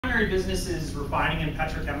primary business is refining and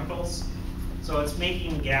petrochemicals. So it's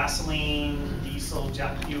making gasoline, diesel,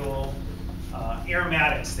 jet fuel,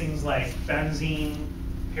 aromatics, things like benzene,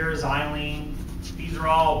 paraxylene. These are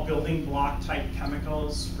all building block type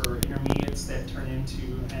chemicals for intermediates that turn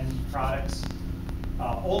into end products.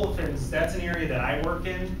 Olefins, that's an area that I work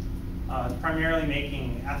in, primarily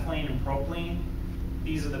making ethylene and propylene.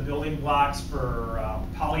 These are the building blocks for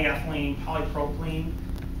polyethylene, polypropylene,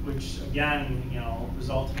 which again,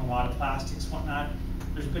 result in a lot of plastics and whatnot.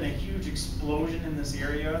 There's been a huge explosion in this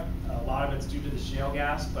area. A lot of it's due to the shale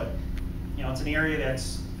gas, but it's an area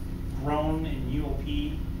that's grown in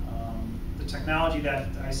UOP. The technology that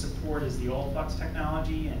I support is the oil flux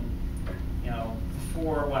technology, and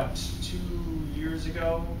before 2 years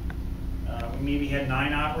ago, we maybe had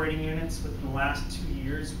 9 operating units. Within the last 2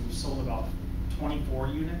 years, we've sold about 24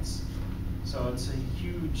 units. So it's a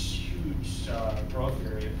huge growth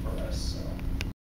area for us. So.